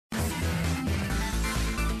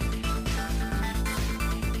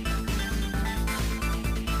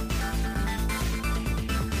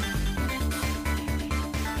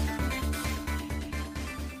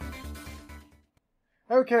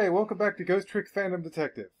Okay, welcome back to Ghost Trick Fandom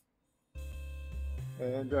Detective.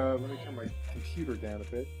 And let me turn my computer down a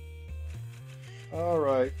bit.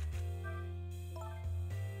 Alright.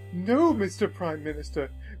 No, Mr. Prime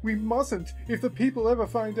Minister! We mustn't, if the people ever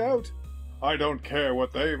find out! I don't care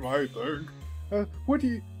what they might think. What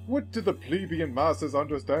do the plebeian masses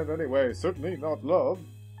understand anyway? Certainly not love.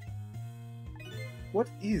 What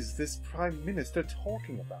is this Prime Minister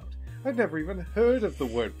talking about? I've never even heard of the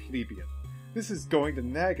word plebeian. This is going to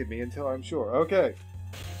nag at me until I'm sure. Okay.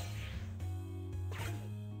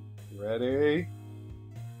 Ready?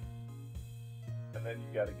 And then you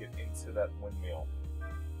gotta get into that windmill.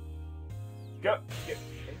 Go! Get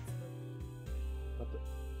into it.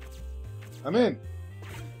 I'm in!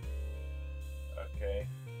 Okay.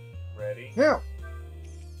 Ready? Now!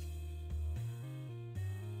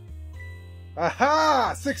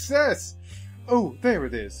 Aha! Success! Oh, there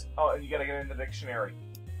it is. Oh, and you gotta get in the dictionary.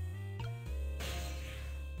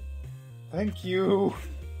 Thank you.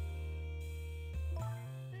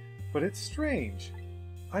 But it's strange.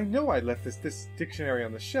 I know I left this dictionary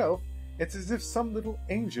on the shelf. It's as if some little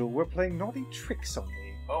angel were playing naughty tricks on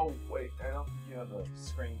me. Oh, wait, I don't think you have the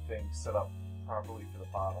screen thing set up properly for the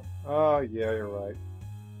bottom. Oh, yeah, you're right.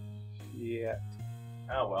 Shit.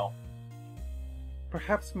 Oh, well.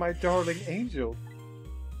 Perhaps my darling angel.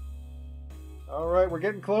 Alright, we're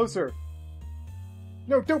getting closer.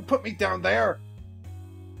 No, don't put me down there!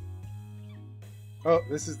 Oh,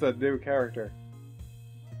 this is the new character.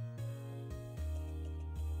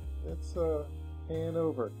 Let's, pan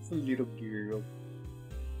over. It's a little girl.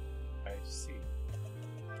 I see.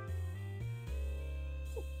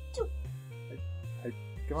 Come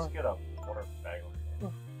on. Just get a water bag over here.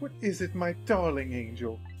 Oh, what is it, my darling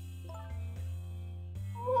angel?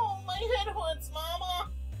 Oh, my head hurts,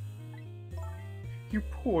 Mama! You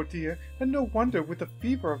poor dear, and no wonder with a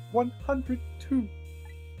fever of 102.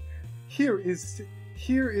 Here is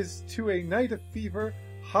to a night of fever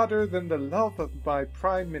hotter than the love of my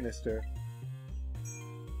Prime Minister.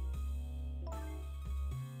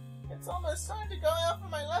 It's almost time to go out for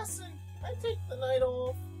my lesson. I take the night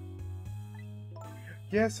off.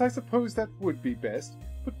 Yes, I suppose that would be best.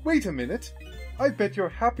 But wait a minute. I bet you're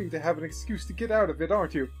happy to have an excuse to get out of it,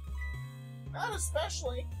 aren't you? Not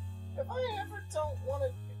especially. If I ever don't want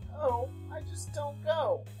to go, I just don't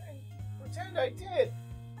go. And pretend I did.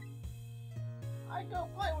 I go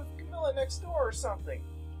play with Camilla next door or something.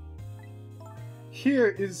 Here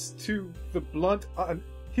is to the blunt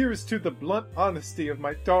honesty of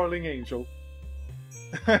my darling angel.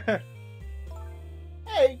 Hey,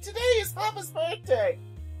 today is Papa's birthday.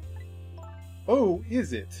 Oh,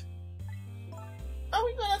 is it? Are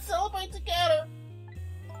we gonna celebrate together?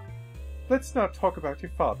 Let's not talk about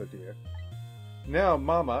your father, dear. Now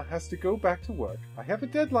Mama has to go back to work. I have a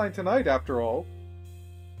deadline tonight, after all.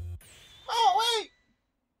 Oh, wait!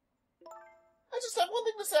 I just have one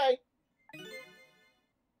thing to say.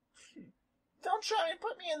 Don't try and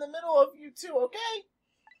put me in the middle of you two, okay?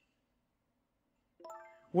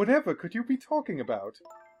 Whatever could you be talking about?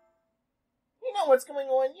 You know what's going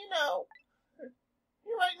on, you know.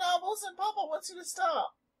 You write novels and Papa wants you to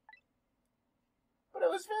stop. But it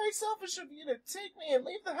was very selfish of you to take me and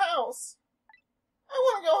leave the house. I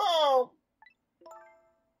want to go home.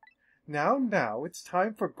 Now, it's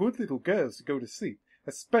time for good little girls to go to sleep.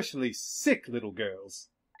 Especially sick little girls.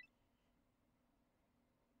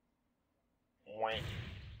 I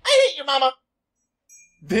hate you, Mama!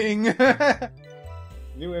 Ding!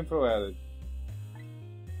 New info added.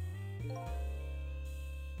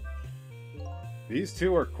 These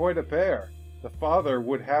two are quite a pair. The father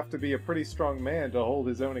would have to be a pretty strong man to hold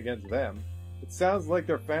his own against them. It sounds like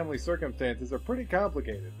their family circumstances are pretty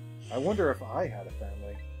complicated. I wonder if I had a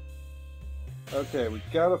family. Okay, we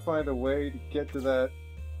gotta find a way to get to that.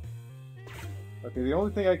 Okay, the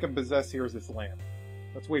only thing I can possess here is this lamp.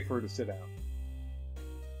 Let's wait for her to sit down.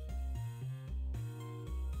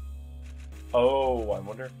 Oh, I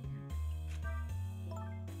wonder.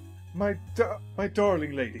 My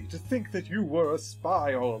darling lady, to think that you were a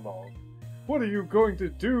spy all along. What are you going to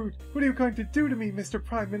do? What are you going to do to me, Mr.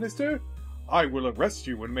 Prime Minister? I will arrest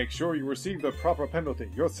you and make sure you receive the proper penalty.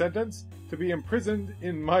 Your sentence? To be imprisoned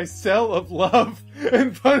in my cell of love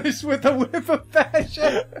and punished with a whip of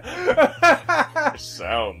passion.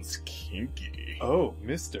 Sounds kinky. Oh,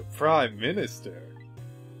 Mr. Prime Minister.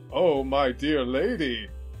 Oh, my dear lady.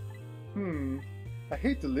 I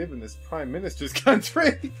hate to live in this Prime Minister's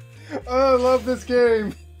country. Oh, I love this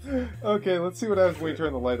game. Okay, let's see what happens when we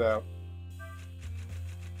turn the light out.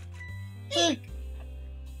 Eek!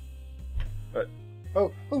 Oh,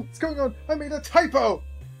 what's going on? I made a typo!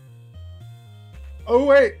 Oh,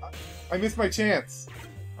 wait! I missed my chance.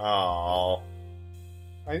 Oh.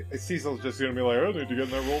 Cecil's just gonna be like, I need to get in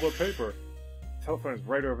that rolled up paper. The telephone is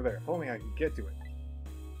right over there. If only I could get to it.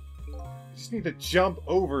 I just need to jump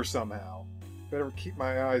over somehow. Better keep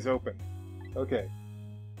my eyes open. Okay.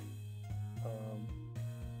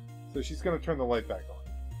 So she's gonna turn the light back on.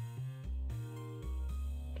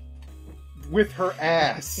 With her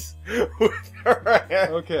ass! With her ass!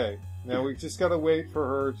 Okay. Now we just gotta wait for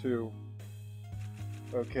her to...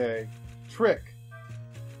 Okay. Trick.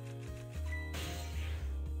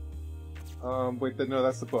 Wait, no,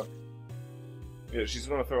 that's the book. Yeah, she's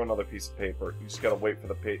gonna throw another piece of paper. You just gotta wait for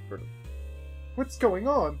the paper to... What's going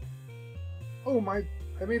on? Oh my...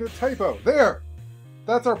 I made a typo. There!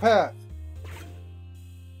 That's our path.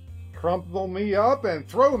 Crumple me up and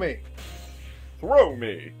throw me. Throw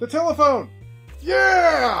me! The telephone!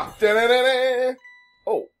 Yeah! Da-da-da-da!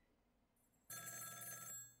 Oh.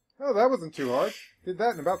 Oh, that wasn't too hard. Did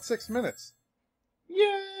that in about 6 minutes.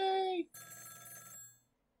 Yay!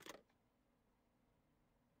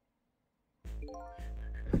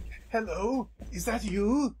 Hello? Is that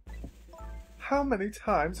you? How many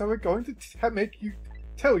times are we going to make you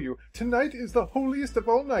tell you tonight is the holiest of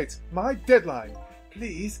all nights, my deadline?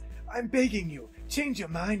 Please, I'm begging you, change your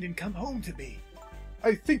mind and come home to me.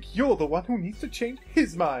 I think you're the one who needs to change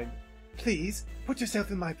his mind. Please, put yourself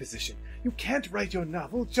in my position. You can't write your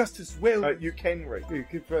novel just as well... You can write.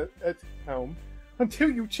 At home. Until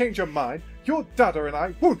you change your mind, your daughter and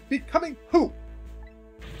I won't be coming home.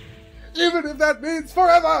 Even if that means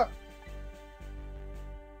forever!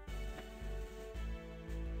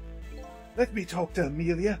 Let me talk to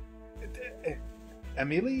Amelia.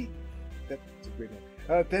 Amelie? That's a great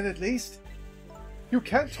name. Then at least... You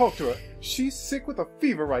can't talk to her. She's sick with a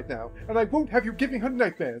fever right now, and I won't have you giving her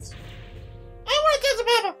nightmares. I want to talk to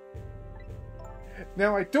Papa!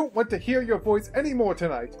 Now I don't want to hear your voice anymore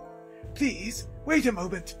tonight. Please, wait a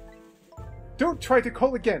moment. Don't try to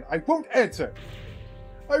call again. I won't answer.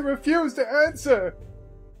 I refuse to answer.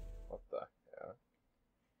 What the hell?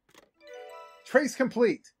 Trace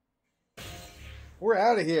complete. We're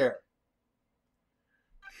out of here.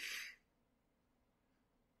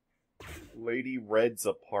 Lady Red's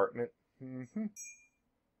apartment. Mm-hmm.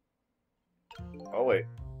 Oh wait,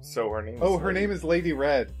 so her name. Oh, her name is Lady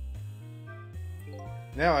Red.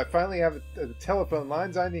 Now I finally have the telephone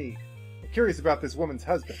lines I need. I'm curious about this woman's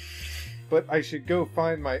husband, but I should go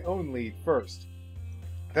find my own lead first.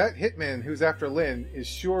 That hitman who's after Lynn is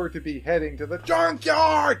sure to be heading to the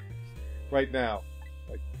junkyard right now.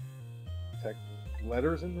 Like, tech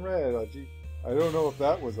letters in red. I don't know if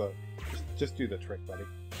that was a... Just do the trick, buddy.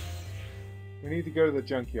 We need to go to the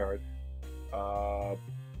junkyard.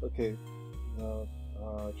 Okay. No.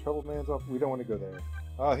 Trouble Man's off. We don't want to go there.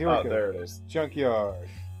 Here we go. There it is. Junkyard.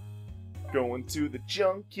 Going to the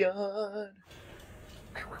junkyard.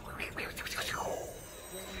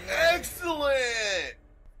 Excellent!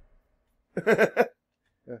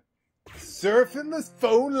 Surfing the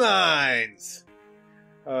phone lines!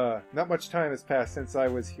 Not much time has passed since I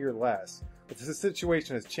was here last, but the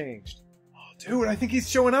situation has changed. Oh, dude, I think he's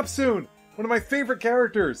showing up soon! One of my favorite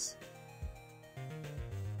characters!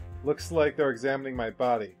 Looks like they're examining my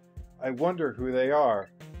body. I wonder who they are.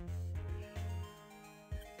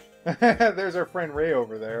 There's our friend Ray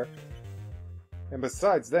over there. And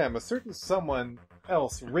besides them, a certain someone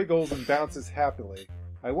else wriggles and bounces happily.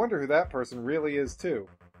 I wonder who that person really is, too.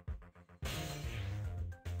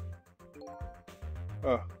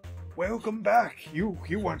 Welcome back. You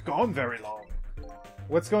weren't gone very long.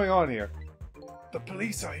 What's going on here? The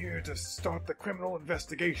police are here to start the criminal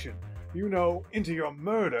investigation. You know, into your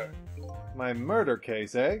murder. My murder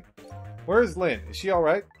case, eh? Where's Lynn? Is she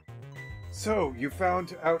alright? So, you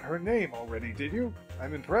found out her name already, did you?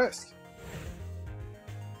 I'm impressed.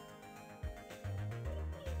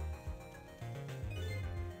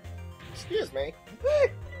 Excuse me.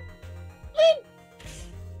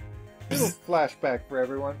 Little flashback for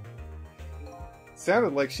everyone.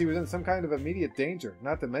 Sounded like she was in some kind of immediate danger,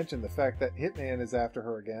 not to mention the fact that Hitman is after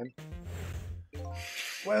her again.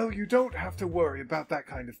 Well, you don't have to worry about that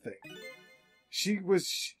kind of thing. She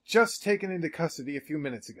was just taken into custody a few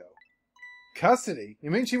minutes ago. Custody?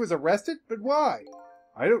 You mean she was arrested? But why?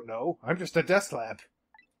 I don't know. I'm just a desk lamp.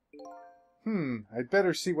 I'd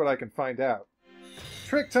better see what I can find out.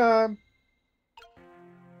 Trick time!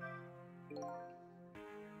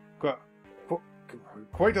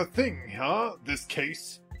 Quite a thing, huh? This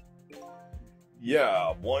case?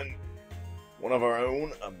 Yeah, one of our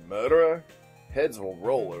own, a murderer? Heads will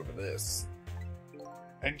roll over this.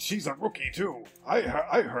 And she's a rookie, too. I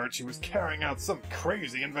heard she was carrying out some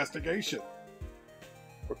crazy investigation.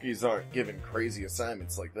 Rookies aren't given crazy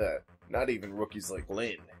assignments like that. Not even rookies like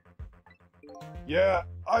Lynn. Yeah,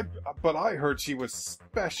 but I heard she was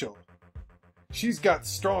special. She's got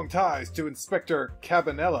strong ties to Inspector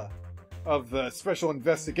Cabenella of the Special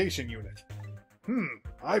Investigation Unit.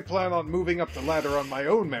 I plan on moving up the ladder on my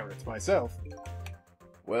own merits myself.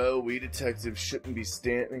 Well, we detectives shouldn't be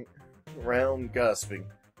standing around gossiping.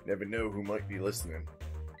 Never know who might be listening.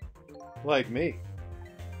 Like me.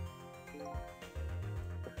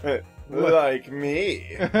 Like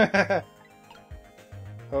me.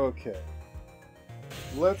 Okay.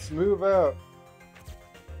 Let's move out.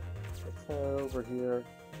 Let's head over here.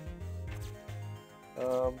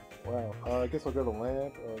 Wow. I guess I'll go to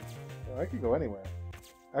land. I could go anywhere.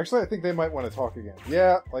 Actually, I think they might want to talk again.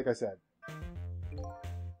 Yeah, like I said.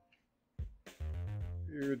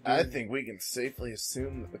 I think we can safely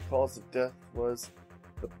assume that the cause of death was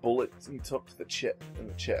the bullet he took to the in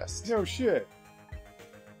the chest. No shit.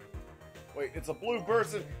 Wait, it's a blue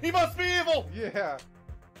person. He must be evil! Yeah.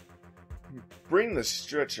 Bring the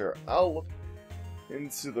stretcher. I'll look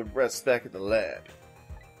into the rest back at the lab.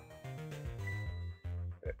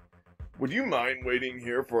 Would you mind waiting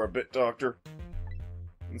here for a bit, Doctor?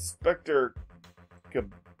 Inspector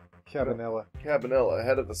Cabenella. Cabenella,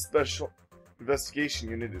 head of the Special Investigation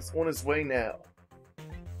Unit, is on his way now.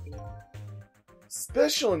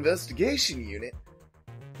 Special Investigation Unit?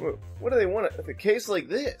 What do they want with a case like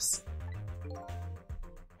this?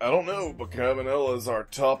 I don't know, but Cabenella is our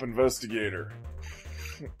top investigator.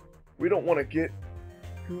 We don't want to get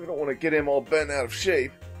him all bent out of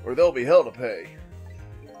shape, or there'll be hell to pay.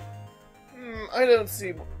 I don't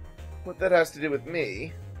see what that has to do with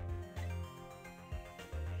me.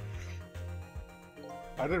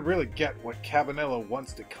 I didn't really get what Cabenella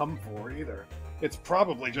wants to come for either. It's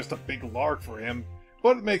probably just a big lark for him,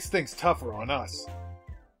 but it makes things tougher on us.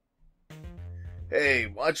 Hey,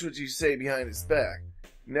 watch what you say behind his back.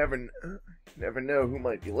 Never know who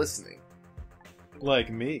might be listening. Like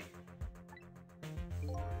me.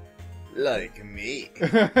 Like me.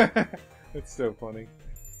 It's so funny.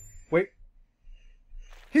 Wait.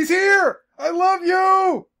 He's here! I love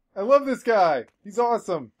you! I love this guy. He's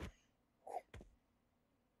awesome.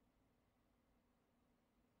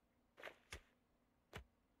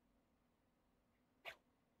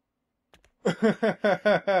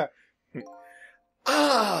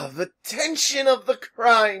 Ah, the tension of the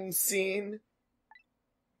crime scene.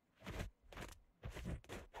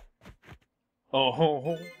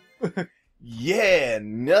 Oh. Yeah,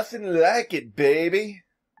 nothing like it, baby.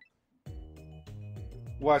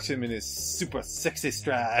 Watch him in his super sexy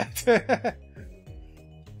stride.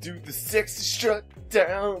 Do the sexy strut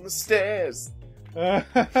down the stairs. I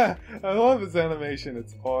love his animation.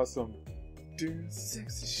 It's awesome. Do the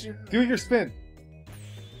sexy strut. Do your spin.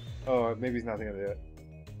 Oh, maybe he's not gonna do it.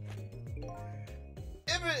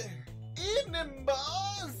 Evening,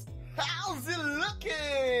 boss. How's it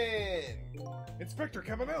looking? Inspector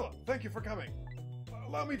Cabenella, thank you for coming.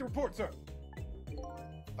 Allow me to report, sir.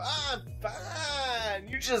 Fine.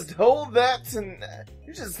 You just hold that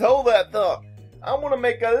thought. I want to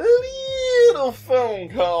make a little phone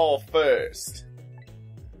call first.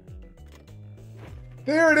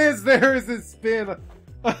 There it is. There is his spin.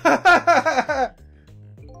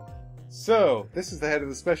 So, this is the head of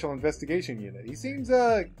the Special Investigation Unit. He seems,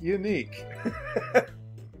 unique.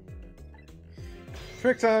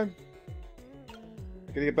 Trick time. I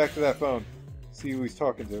gotta get back to that phone. See who he's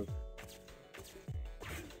talking to.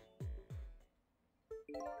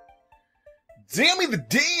 Tell me the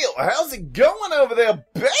deal. How's it going over there,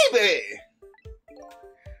 baby?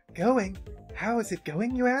 Going? How is it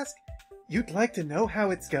going, you ask? You'd like to know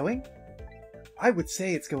how it's going? I would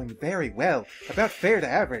say it's going very well, about fair to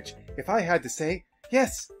average. If I had to say,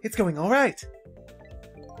 yes, it's going all right.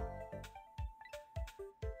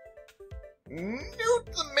 Not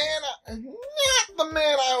the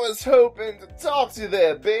man I was hoping to talk to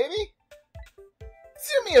there, baby.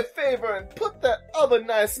 Do me a favor and put that other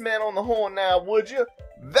nice man on the horn now, would you?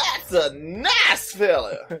 That's a nice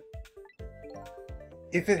fella.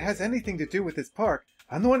 If it has anything to do with this park,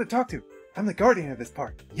 I'm the one to talk to. I'm the guardian of this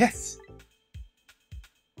park. Yes.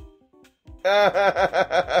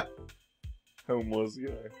 Homeless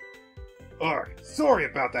guy. Ugh, sorry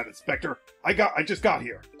about that, Inspector. I just got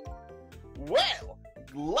here. Well,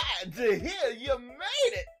 glad to hear you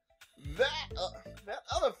made it. That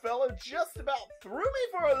other fella just about threw me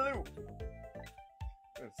for a loop.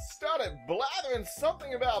 And started blathering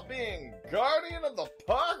something about being guardian of the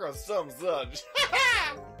park or some such.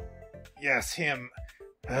 Yes, him.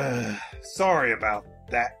 Sorry about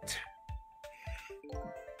that.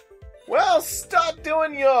 Well, stop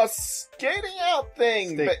doing your skating out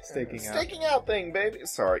thing. Staking out. Staking out thing, baby.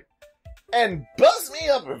 Sorry. And buzz me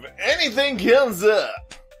up if anything comes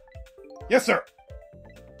up. Yes, sir.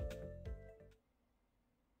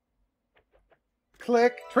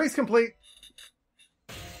 Click. Trace complete.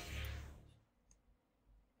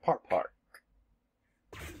 Park.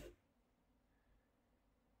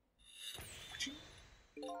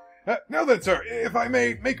 Now then, sir, if I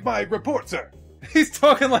may make my report, sir. He's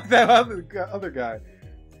talking like that other guy.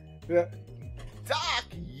 Yeah. Doc,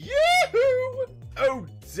 you! Oh,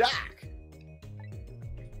 Doc.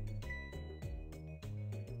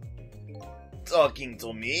 Talking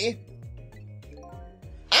to me?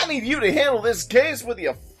 I need you to handle this case with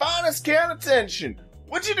your finest care and attention.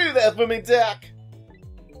 Would you do that for me, Doc?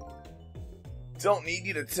 Don't need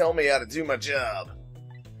you to tell me how to do my job.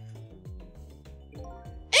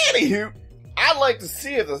 Anywho, I'd like to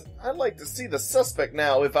see the suspect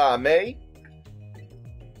now, if I may.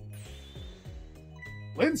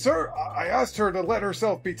 Lynn, sir, I asked her to let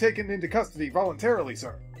herself be taken into custody voluntarily,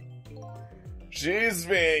 sir. She's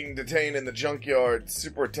being detained in the junkyard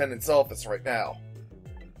superintendent's office right now.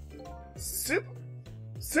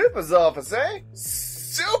 Super's office, eh?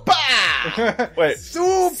 Super! Wait.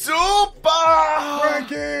 Super!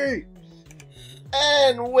 Frankie!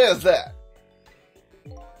 And where's that?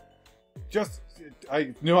 I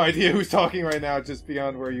have no idea who's talking right now, just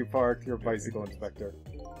beyond where you parked your bicycle, Inspector.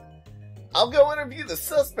 I'll go interview the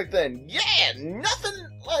suspect then. Yeah, nothing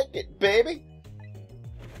like it, baby.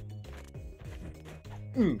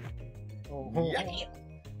 Yeah.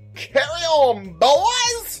 Carry on,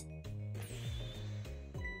 boys!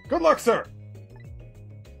 Good luck, sir!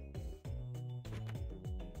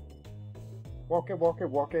 Walk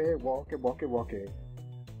it.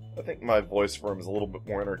 I think my voice for him is a little bit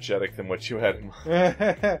more energetic than what you had in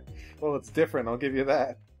mind. Well, it's different, I'll give you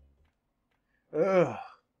that. Ugh.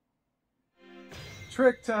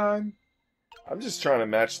 Trick time! I'm just trying to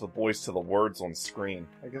match the voice to the words on screen.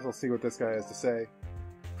 I guess I'll see what this guy has to say.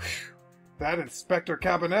 Whew. That Inspector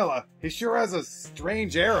Cabenella, he sure has a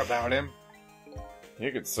strange air about him.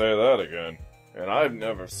 You could say that again. And I've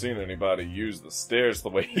never seen anybody use the stairs the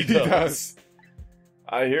way he He does. does.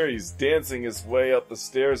 I hear he's dancing his way up the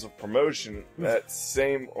stairs of promotion that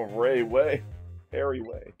same hairy way.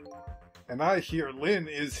 And I hear Lynn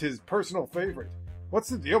is his personal favorite. What's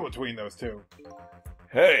the deal between those two?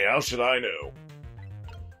 Hey, how should I know?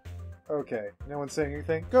 Okay, no one's saying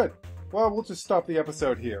anything? Good. Well, we'll just stop the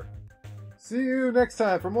episode here. See you next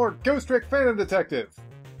time for more Ghost Trick Phantom Detective!